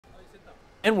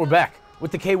And we're back with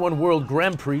the K-1 World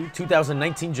Grand Prix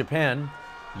 2019 Japan,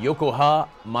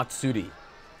 YOKOHAMATSURI.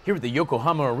 Here at the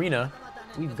Yokohama Arena,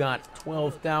 we've got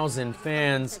 12,000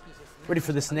 fans ready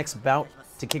for this next bout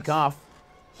to kick off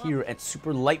here at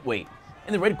super lightweight.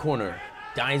 In the red corner,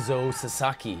 Diazo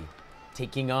Sasaki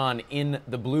taking on in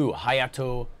the blue,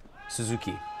 Hayato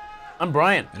Suzuki. I'm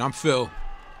Brian. And I'm Phil.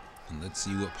 And let's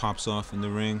see what pops off in the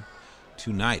ring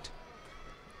tonight.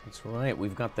 That's right,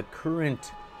 we've got the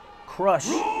current Crush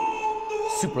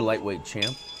super lightweight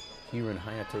champ here in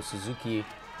Hayato Suzuki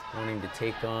wanting to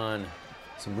take on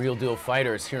some real deal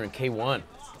fighters here in K1.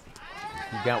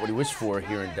 He got what he wished for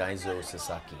here in Diazo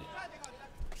Sasaki.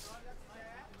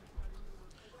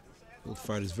 Both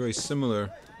fighters very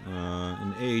similar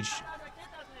in age.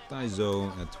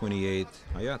 Diazo at 28,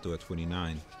 Hayato at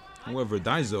 29. However,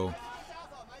 Diazo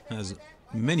has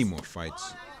many more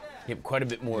fights. Yep, quite a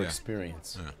bit more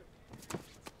experience. Yeah.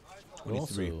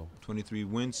 23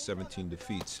 wins, 17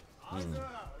 defeats.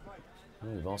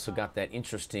 We've also got that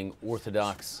interesting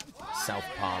orthodox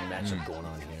southpaw matchup going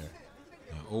on here.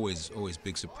 Yeah, always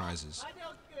big surprises.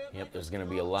 Yep, there's going to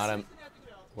be a lot of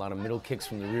middle kicks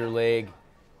from the rear leg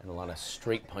and a lot of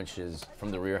straight punches from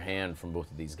the rear hand from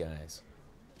both of these guys.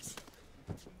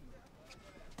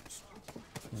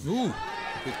 Ooh,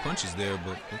 big punches there,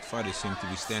 but both fighters seem to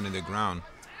be standing their ground.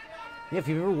 Yeah, if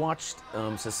you've ever watched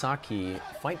Sasaki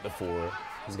fight before,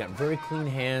 he's got very clean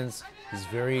hands, he's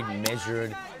very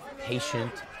measured,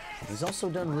 patient. He's also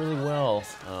done really well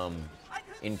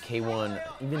in K1,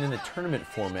 even in the tournament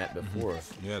format before.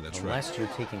 Yeah, that's right. Last year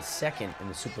taking second in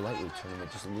the super lightweight tournament,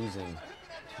 just losing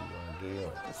to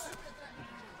Gale.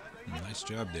 Nice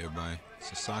job there by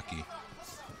Sasaki.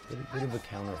 Bit of a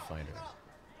counter fighter.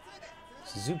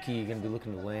 Suzuki going to be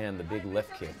looking to land the big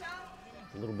left kick.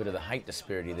 A little bit of the height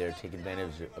disparity there, take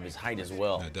advantage of his height as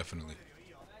well. Yeah, definitely.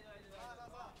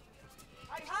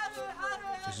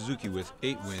 So Suzuki with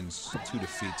 8 wins, 2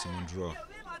 defeats, and 1 draw.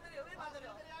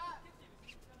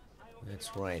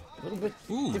 That's right. A little bit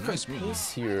different nice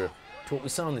pace here to what we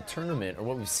saw in the tournament, or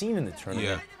what we've seen in the tournament.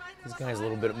 Yeah. These guys a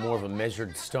little bit more of a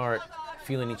measured start,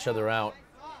 feeling each other out.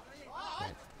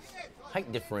 That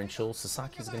height differential,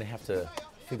 Sasaki's going to have to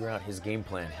figure out his game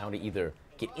plan, how to either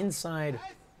get inside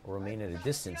or remain at a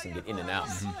distance and get in and out.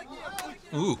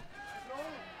 Ooh.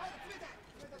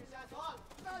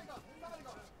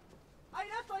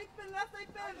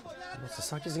 Well,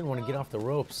 Sasaki's going to want to get off the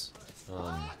ropes.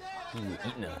 Eating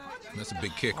That's a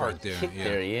big kick hard right there. kick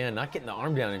there, not getting the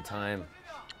arm down in time.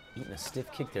 Eating a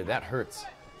stiff kick there, that hurts.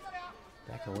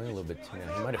 Back away a little bit too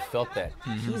now. He might have felt that.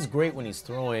 He's great when he's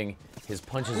throwing his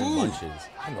punches and bunches.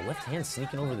 And the left hand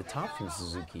sneaking over the top from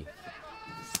Suzuki.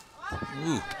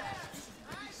 Ooh.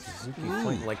 Suzuki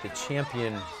fighting like the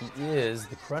champion he is,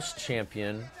 the Crush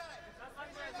champion.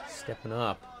 Stepping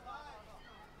up.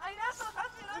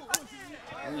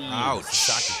 Ouch.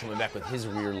 Sasaki coming back with his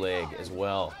rear leg as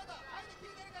well.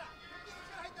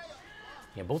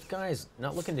 Yeah, both guys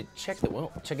not looking to check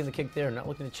checking the kick there, not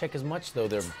looking to check as much though.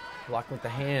 They're blocking with the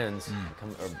hands,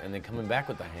 and then coming back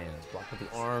with the hands. Block with the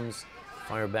arms,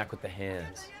 fire back with the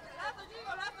hands.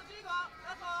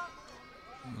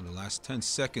 Well, the last 10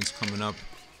 seconds coming up.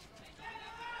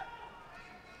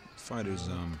 Fighters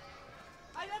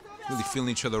really feeling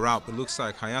each other out, but it looks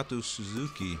like Hayato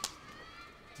Suzuki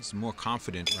is more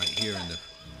confident right here in the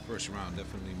first round.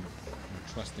 Definitely more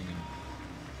trusting in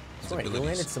his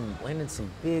abilities. He landed some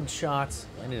big shots,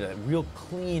 landed a real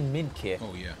clean mid kick.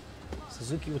 Oh yeah.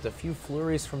 Suzuki with a few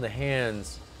flurries from the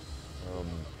hands,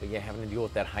 but yeah, having to deal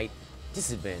with that height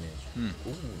disadvantage. Ooh,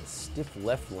 stiff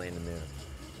left landing there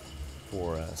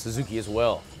for Suzuki as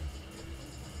well.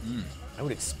 I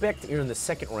would expect here in the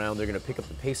second round they're going to pick up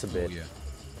the pace a bit. Oh yeah.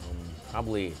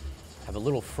 Probably have a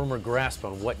little firmer grasp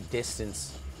on what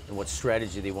distance and what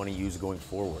strategy they want to use going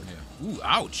forward. Yeah. Ooh,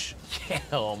 ouch. Yeah,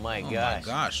 oh my gosh. Oh my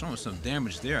gosh, almost some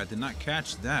damage there. I did not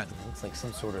catch that. Looks like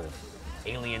some sort of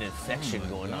alien infection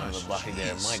going on in the body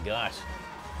there. My gosh.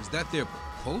 Is that their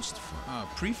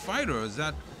pre-fight, or is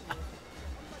that?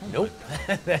 Nope.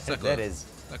 that is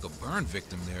like a burn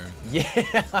victim there.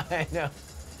 Yeah, I know.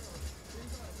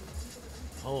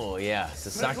 Oh yeah,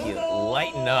 Sasaki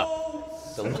lighten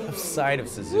up the left side of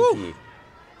Suzuki. Woo!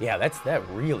 Yeah, that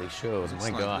really shows. My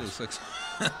gosh.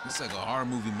 It's like a horror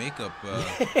movie makeup.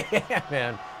 Yeah,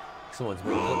 man. Someone's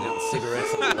putting out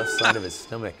cigarettes on the left side of his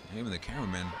stomach. Even the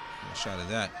cameraman got a shot of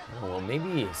that. Oh, well,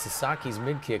 maybe Sasaki's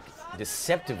mid kick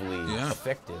deceptively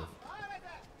effective.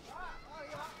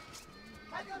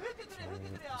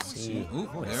 See. Ooh,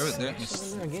 there.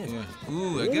 Again. Yeah.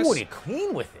 Ooh, I guess. He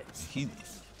clean with it.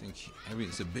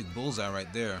 It's a big bullseye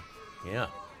right there. Yeah.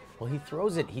 Well, he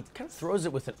kind of throws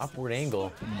it with an upward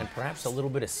angle and perhaps a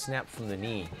little bit of snap from the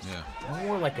knee. Yeah.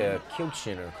 More like a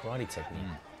Kyokushin or karate technique.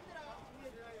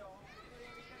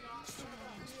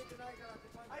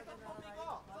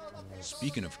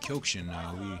 Speaking of Kyokushin,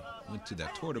 we went to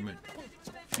that tournament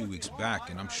a few weeks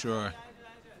back, and I'm sure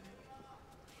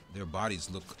their bodies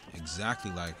look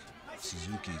exactly like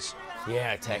Suzuki's.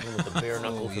 Yeah, attacking with the bare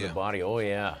knuckle to the body. Oh,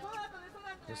 yeah.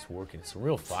 Just working. Some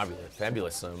real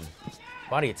fabulous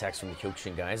body attacks from the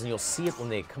Kyokushin guys, and you'll see it when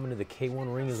they come into the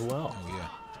K-1 ring as well. Oh, yeah.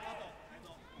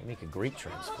 They make a great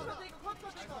transfer.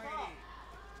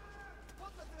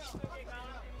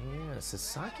 Yeah,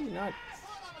 Sasaki not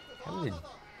having to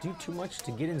do too much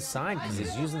to get inside because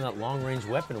he's using that long-range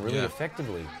weapon really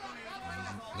effectively.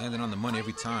 He's landing on the money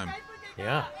every time.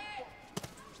 Yeah.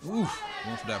 Ooh,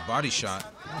 going for that body shot.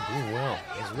 Doing well.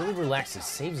 He's really relaxed. He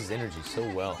saves his energy so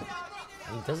well.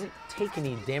 And he doesn't take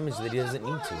any damage that he doesn't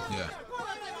need to. Yeah.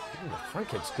 Ooh, the front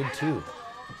kick's good too.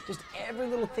 Just every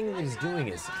little thing that he's doing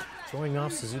is throwing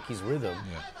off Suzuki's rhythm.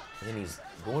 Yeah. And then he's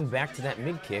going back to that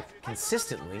mid kick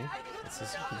consistently. And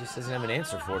Suzuki just doesn't have an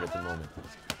answer for it at the moment.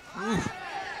 Ooh.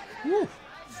 Woo.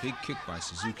 Big kick by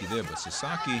Suzuki there, but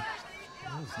Sasaki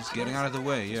is getting out of the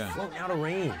way, yeah. Floating out of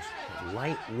range.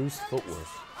 Light, loose footwork.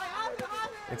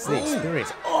 It's the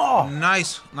experience. Oh!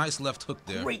 Nice left hook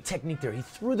there. Great technique there. He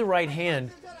threw the right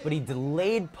hand, but he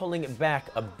delayed pulling it back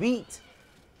a beat.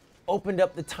 Opened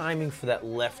up the timing for that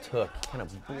left hook. Kind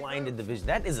of blinded the vision.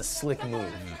 That is a slick move.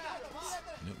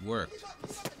 And it worked.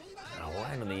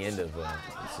 Right on the end of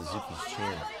Suzuki's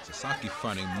chin. Sasaki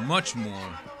fighting much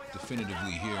more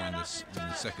definitively here in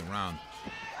the second round.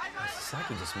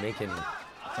 Sasaki just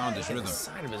found his rhythm. The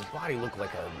side of his body look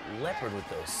like a leopard with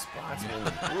those spots and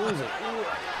the bruising.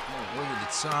 Over the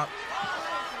top.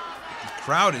 The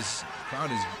crowd is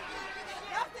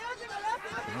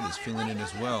feeling it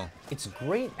as well. It's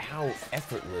great how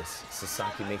effortless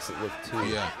Sasaki makes it look too.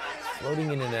 Yeah.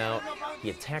 Floating in and out. He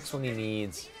attacks when he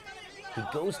needs. He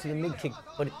goes to the mid kick,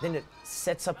 but then it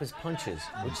sets up his punches,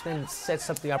 which then sets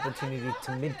up the opportunity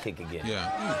to mid kick again.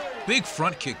 Yeah. Big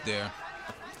front kick there.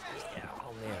 Yeah,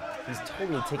 oh man. He's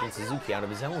totally taking Suzuki out of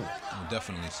his element. Oh,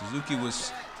 definitely. Suzuki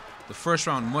was the first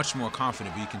round much more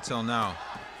confident, but you can tell now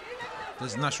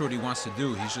he's not sure what he wants to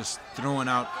do. He's just throwing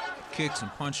out kicks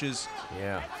and punches.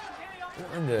 Yeah.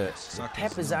 And the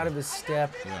pep is out of his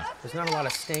step. Yeah. There's not a lot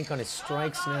of stank on his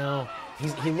strikes now.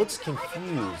 He looks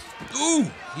confused. Ooh!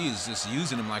 He is just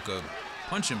using him like a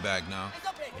punching bag now.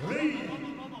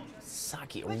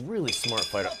 Sasaki, a really smart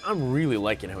fighter. I'm really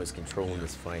liking how he's controlling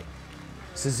this fight.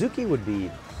 Suzuki would be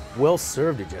well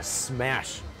served to just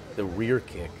smash the rear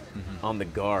kick on the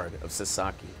guard of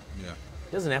Sasaki. Yeah.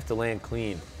 Doesn't have to land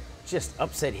clean. Just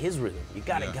upset his rhythm. You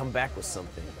got to come back with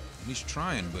something. He's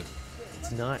trying, but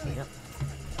it's not. Yep.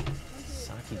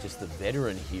 Sasaki, just the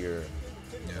veteran here.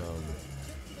 Yeah.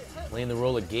 Playing the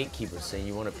role of gatekeeper, saying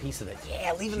you want a piece of that.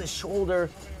 Yeah, leaving the shoulder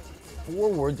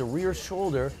forward, the rear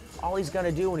shoulder. All he's got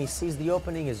to do when he sees the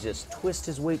opening is just twist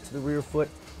his weight to the rear foot.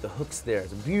 The hook's there.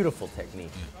 It's a beautiful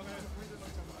technique.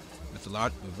 Yeah. I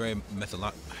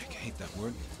hate that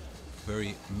word.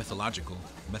 Very methodological.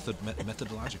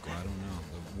 Methodological. I don't know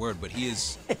the word, but he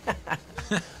is.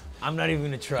 I'm not even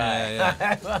gonna try.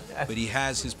 Yeah. But he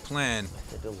has his plan.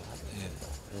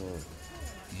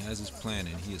 He has his plan,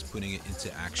 and he is putting it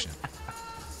into action.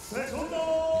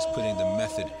 He's putting the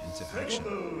method into action.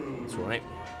 That's right.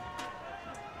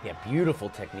 Yeah, beautiful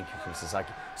technique from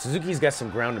Sasaki. Suzuki's got some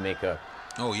ground to make up.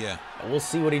 Oh, yeah. And we'll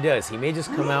see what he does. He may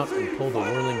just come out and pull the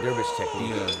whirling dervish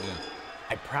technique.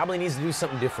 Yeah. I probably needs to do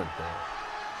something different, though.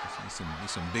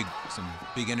 He's some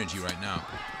big energy right now.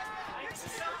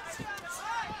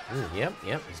 Ooh, yep.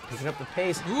 He's picking up the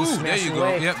pace. Ooh, there you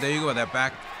go. Yep, there you go. That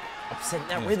back. Upsetting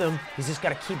that rhythm. He's just got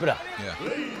to keep it up. Yeah.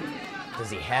 Does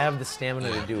he have the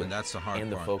stamina to do it? And that's the hard part.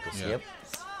 And the focus. Yeah. Yep.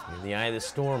 In the eye of the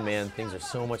storm, man, things are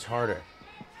so much harder.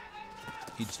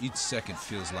 Each second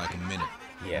feels like a minute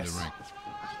in the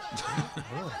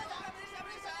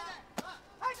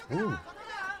ring. Ooh.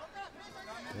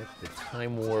 The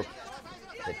time warp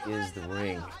that is the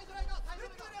ring.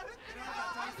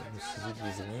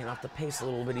 Suzuki's laying off the pace a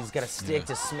little bit. He's got a stick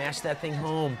to smash that thing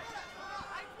home.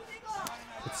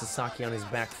 Put Sasaki on his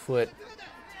back foot.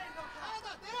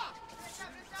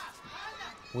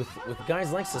 With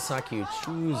guys like Sasaki who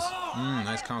choose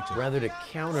nice counter. rather to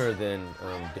counter than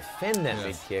defend that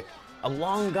mid kick, a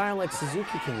long guy like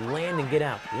Suzuki can land and get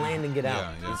out,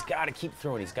 Yeah. He's got to keep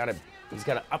throwing. He's got to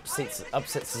upset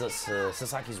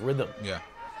Sasaki's rhythm. Yeah.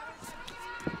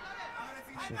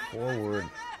 Pushing forward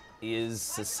is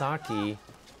Sasaki.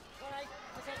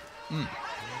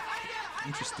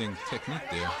 Interesting technique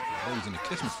there. I thought he was in the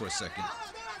kitchen for a second.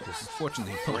 Just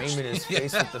Unfortunately, framing his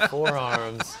face with the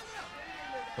forearms.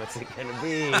 What's it gonna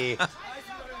be?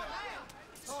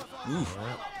 Oof.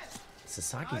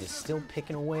 Sasaki just still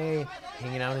picking away,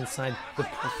 hanging out inside. The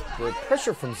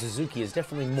pressure from Suzuki is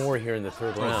definitely more here in the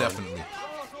third round. Oh, definitely.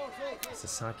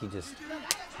 Sasaki just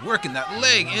working that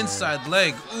leg, inside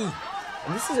leg. Ooh.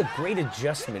 And this is a great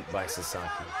adjustment by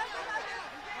Sasaki.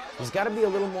 He's got to be a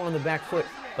little more on the back foot,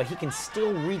 but he can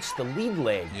still reach the lead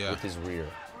leg with his rear.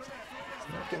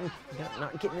 He's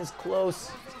not getting as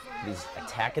close. He's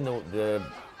attacking the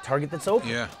target that's open.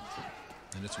 Yeah,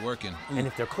 and it's working. Ooh. And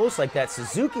if they're close like that,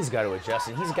 Suzuki's got to adjust,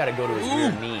 and he's got to go to his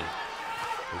rear knee.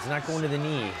 He's not going to the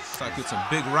knee. Sasaki with some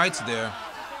big rights there.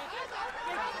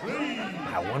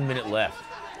 Wow, 1 minute left.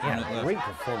 Yeah, great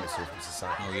performance here from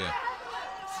Sasaki. Oh, yeah.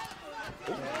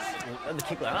 The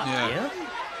kick out. Yeah.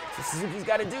 So Suzuki's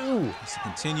got to do. Has to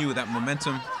continue with that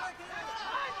momentum.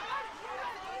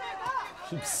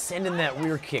 Keep sending that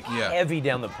rear kick heavy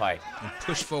down the pipe. And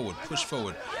push forward, push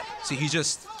forward. See,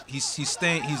 he's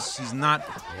staying. He's not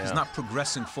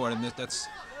progressing forward, and that's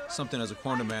something as a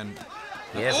cornerman.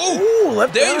 Yes. Ooh,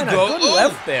 left there you go. Good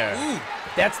left there. Ooh.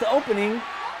 That's the opening,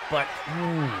 but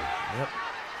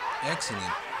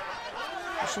excellent.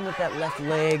 Pushing with that left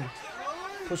leg,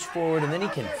 push forward, and then he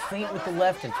can feint with the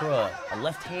left and throw a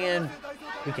left hand.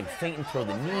 He can feint and throw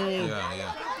the knee.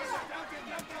 Yeah.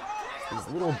 These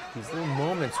little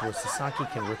moments where Sasaki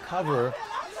can recover,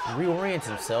 reorient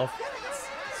himself.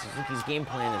 Suzuki's game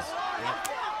plan is,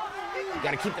 you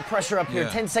got to keep the pressure up here.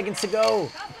 10 seconds to go.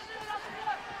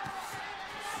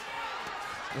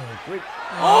 Great.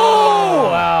 Oh,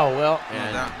 wow. Well,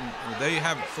 there you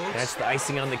have it, folks. That's the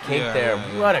icing on the cake there.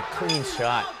 What a clean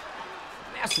shot.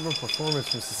 Masterful performance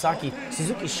from Sasaki.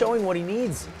 Suzuki showing what he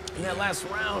needs in that last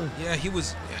round. Yeah, he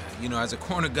was, as a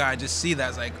corner guy, just see that.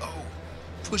 It's like,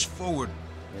 push forward.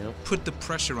 Put the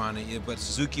pressure on it. Yeah, but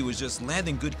Suzuki was just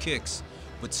landing good kicks,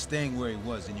 but staying where he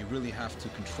was. And you really have to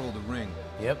control the ring.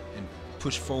 And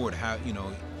push forward.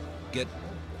 Get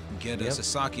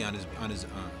Sasaki on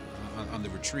the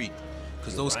retreat,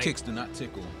 because those kicks do not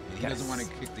tickle, and he doesn't want to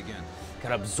get kicked again.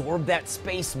 Gotta absorb that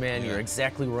space, man. You're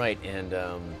exactly right. And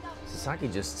Sasaki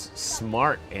just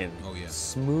smart and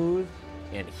smooth,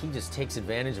 and he just takes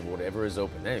advantage of whatever is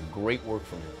open. That great work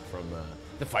from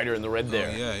the fighter in the red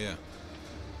there. Yeah.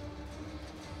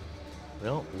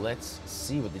 Well, let's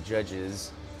see what the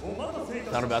judges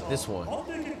thought about this one.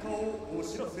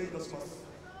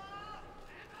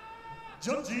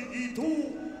 Judge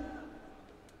 29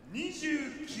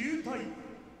対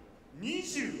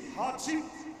28赤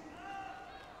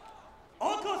佐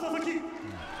々木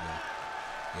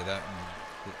that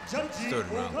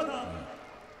third round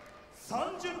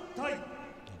 30対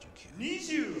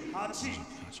28赤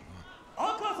佐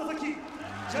々木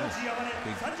Judge 山根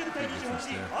30対28赤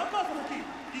佐々木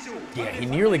Yeah, he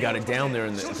nearly got it down there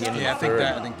at the end of the third.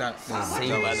 I think that was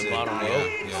saved by the bottom rope.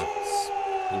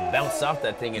 He bounced off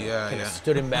that thing and kind of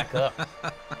stood him back up.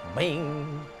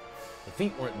 Bang! The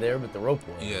feet weren't there, but the rope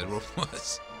was. Yeah, the rope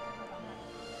was.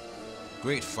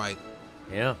 Great fight.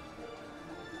 Yeah.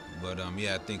 But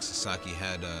I think Sasaki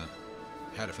had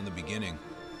it from the beginning.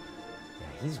 Yeah,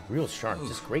 he's real sharp.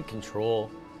 Just great control,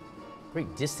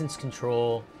 great distance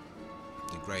control.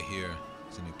 I think right here,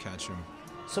 he's gonna catch him.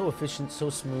 So efficient, so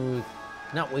smooth,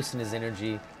 not wasting his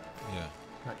energy. Yeah.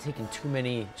 Not taking too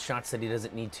many shots that he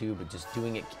doesn't need to, but just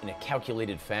doing it in a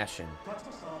calculated fashion.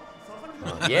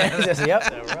 Oh,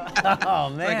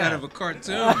 man. Like out of a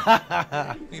cartoon.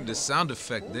 Need the sound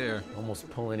effect there. Almost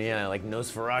pulling, like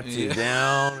Nosferatu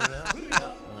down.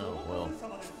 Oh, well.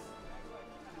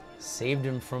 Saved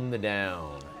him from the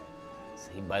down.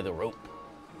 Saved by the rope.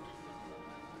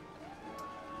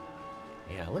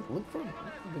 Yeah, look for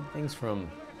big things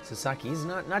from Sasaki. He's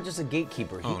not just a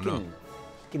gatekeeper. He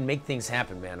can make things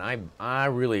happen, man. I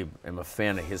really am a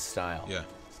fan of his style. Yeah.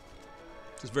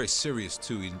 He's very serious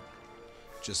too.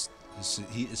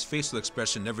 His facial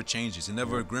expression never changes. He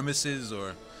never grimaces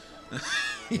or.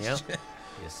 Just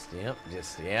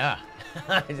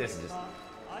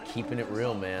keeping it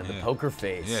real, man. The poker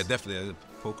face. Yeah, definitely the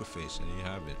poker face. There you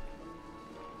have it.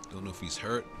 Don't know if he's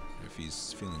hurt or if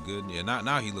he's feeling good. Yeah,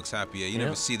 now he looks happy. Yeah, you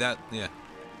never see that. Yeah.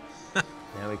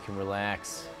 Now we can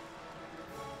relax.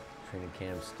 Training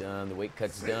camp's done. The weight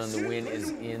cut's done. The win is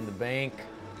in the bank.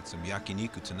 Get some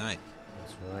yakiniku tonight.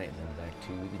 That's right. And then back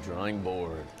to the drawing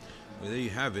board. Well, there you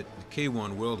have it. The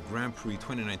K-1 World Grand Prix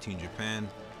 2019 Japan,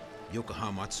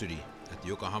 YOKOHAMATSURI at the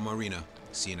Yokohama Arena.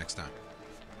 See you next time.